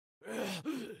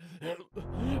Hello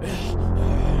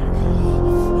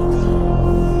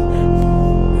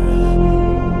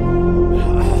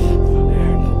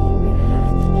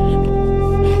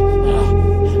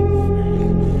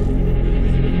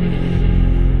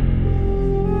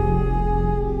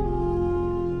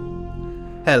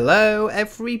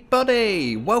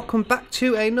everybody, welcome back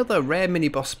to another rare mini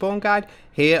boss spawn guide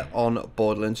here on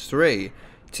Borderlands 3.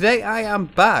 Today I am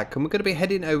back and we're going to be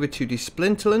heading over to the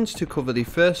Splinterlands to cover the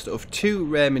first of two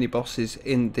rare mini bosses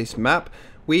in this map.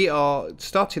 We are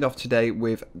starting off today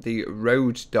with the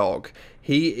Road Dog.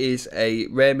 He is a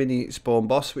rare mini spawn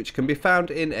boss which can be found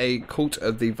in a Cult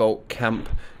of the Vault camp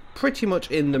pretty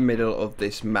much in the middle of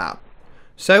this map.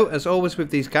 So, as always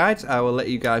with these guides, I will let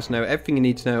you guys know everything you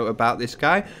need to know about this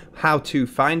guy, how to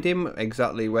find him,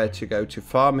 exactly where to go to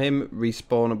farm him,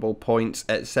 respawnable points,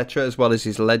 etc., as well as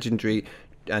his legendary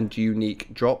and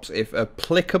unique drops if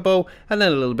applicable, and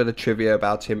then a little bit of trivia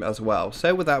about him as well.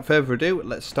 So, without further ado,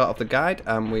 let's start off the guide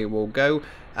and we will go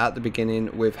at the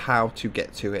beginning with how to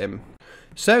get to him.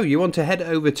 So, you want to head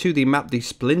over to the map, the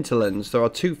Splinterlands. There are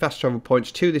two fast travel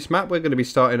points to this map. We're going to be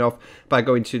starting off by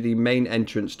going to the main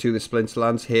entrance to the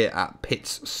Splinterlands here at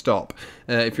Pit's Stop.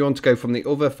 If you want to go from the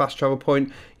other fast travel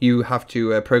point, you have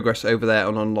to progress over there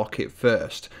and unlock it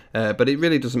first. But it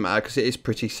really doesn't matter because it is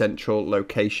pretty central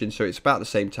location, so it's about the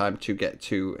same time to get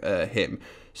to him.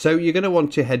 So you're going to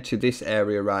want to head to this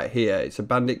area right here. It's a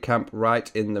bandit camp right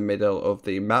in the middle of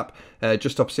the map.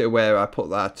 Just opposite of where I put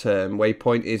that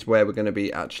waypoint is where we're going to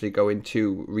be actually going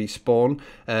to respawn.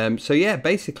 So yeah,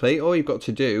 basically all you've got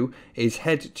to do is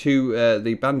head to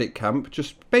the bandit camp.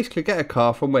 Just basically get a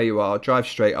car from where you are, drive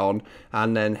straight on,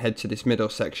 and then head to this middle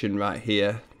section right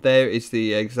here. There is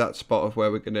the exact spot of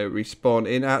where we're going to respawn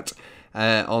in at.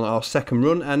 On our second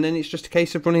run, and then it's just a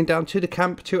case of running down to the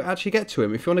camp to actually get to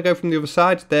him. If you want to go from the other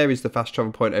side, there is the fast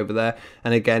travel point over there,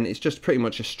 and again it's just pretty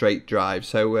much a straight drive,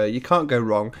 so you can't go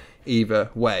wrong either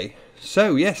way.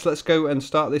 So yes, let's go and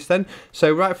start this then.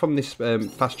 So right from this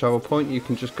fast travel point you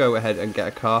can just go ahead and get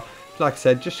a car. Like I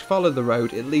said, just follow the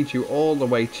road, it leads you all the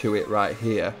way to it right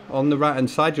here. On the right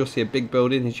hand side you'll see a big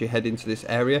building as you head into this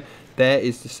area. There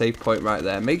is the save point right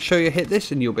there. Make sure you hit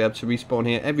this and you'll be able to respawn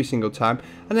here every single time,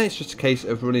 and then it's just a case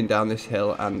of running down this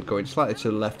hill and going slightly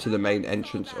to the left to the main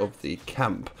entrance of the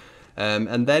camp.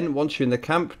 And then once you're in the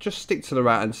camp, just stick to the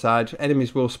right hand side.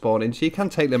 Enemies will spawn in, so you can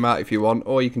take them out if you want,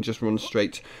 or you can just run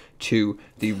straight to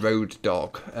the Road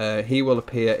Dog. He will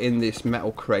appear in this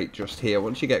metal crate just here.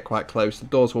 Once you get quite close, the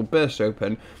doors will burst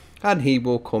open and he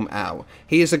will come out.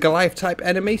 He is a Goliath type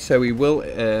enemy, so he will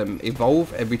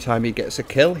evolve every time he gets a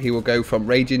kill. He will go from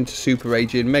Raging to Super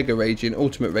Raging, Mega Raging,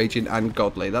 Ultimate Raging and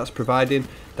Godly. That's providing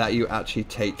that you actually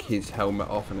take his helmet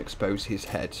off and expose his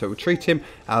head. So we'll treat him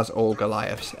as all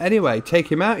Goliaths. Anyway,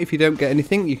 take him out. If you don't get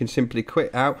anything, you can simply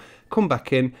quit out, come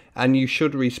back in, and you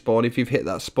should respawn if you've hit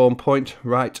that spawn point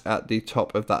right at the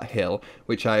top of that hill,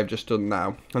 which I have just done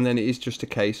now. And then it is just a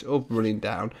case of running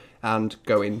down and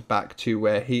going back to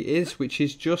where he is, which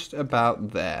is just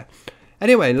about there.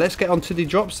 Anyway, let's get on to the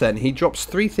drops then. He drops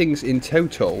three things in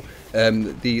total.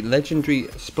 The legendary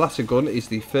splatter gun is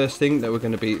the first thing that we're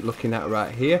going to be looking at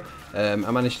right here. I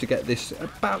managed to get this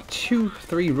about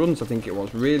 2-3 runs, I think it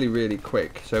was, really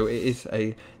quick. So it is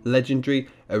a legendary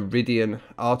Iridian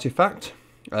artifact.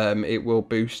 It will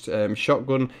boost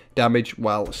shotgun damage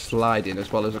while sliding,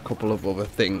 as well as a couple of other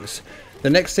things. The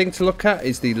next thing to look at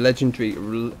is the legendary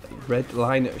red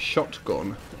line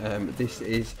shotgun. This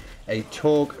is a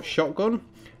Torg shotgun.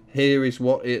 Here is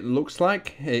what it looks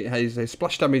like. It has a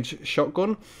splash damage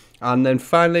shotgun. And then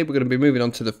finally we're going to be moving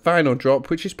on to the final drop,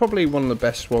 which is probably one of the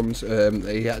best ones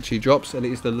that he actually drops, and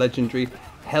it is the legendary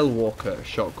Hellwalker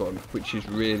shotgun, which is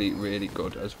really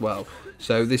good as well.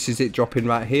 So this is it dropping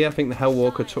right here. I think the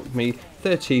Hellwalker took me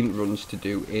 13 runs to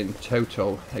do in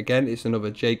total. Again, it's another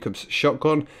Jacobs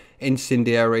shotgun,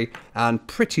 incendiary and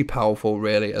pretty powerful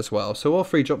really as well. So all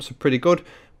three drops are pretty good,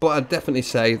 but I'd definitely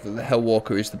say that the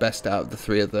Hellwalker is the best out of the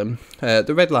three of them.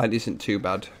 The red line isn't too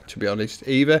bad, to be honest,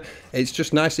 either. It's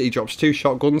just nice that he drops two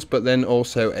shotguns, but then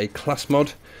also a class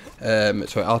mod,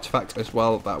 so artifact as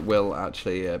well, that will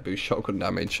actually boost shotgun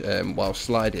damage while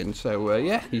sliding. So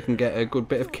yeah, you can get a good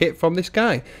bit of kit from this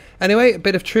guy. Anyway, a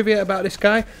bit of trivia about this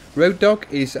guy. Road Dog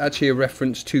is actually a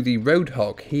reference to the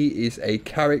Roadhog. He is a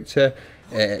character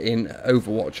in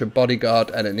Overwatch, a bodyguard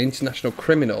and an international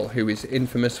criminal who is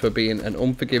infamous for being an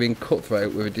unforgiving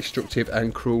cutthroat with a destructive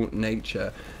and cruel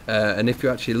nature. And if you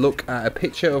actually look at a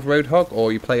picture of Roadhog,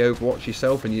 or you play Overwatch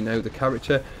yourself and you know the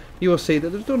character, you will see that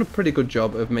they've done a pretty good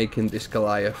job of making this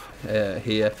Goliath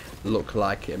here look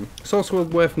like him. It's also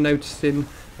worth noticing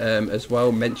as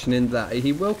well, mentioning that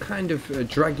he will kind of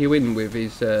drag you in with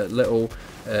his little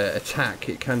attack.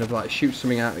 It kind of like shoots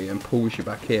something at you and pulls you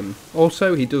back in.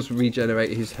 Also, he does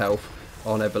regenerate his health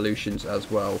on evolutions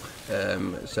as well,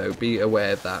 so be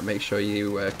aware of that. Make sure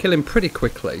you kill him pretty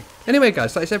quickly. Anyway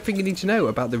guys, that's everything you need to know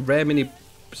about the rare mini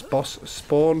boss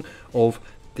spawn of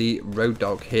the Road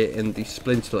Dog here in the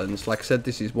Splinterlands. Like I said,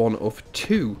 this is one of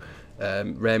 2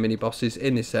 rare mini bosses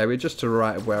in this area. Just to the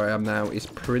right of where I am now is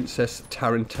Princess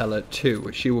Tarantella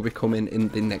 2. She will be coming in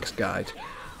the next guide.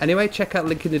 Anyway, check out the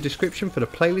link in the description for the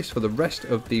playlist for the rest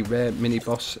of the rare mini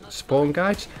boss spawn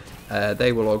guides.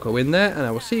 They will all go in there, and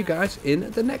I will see you guys in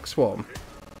the next one.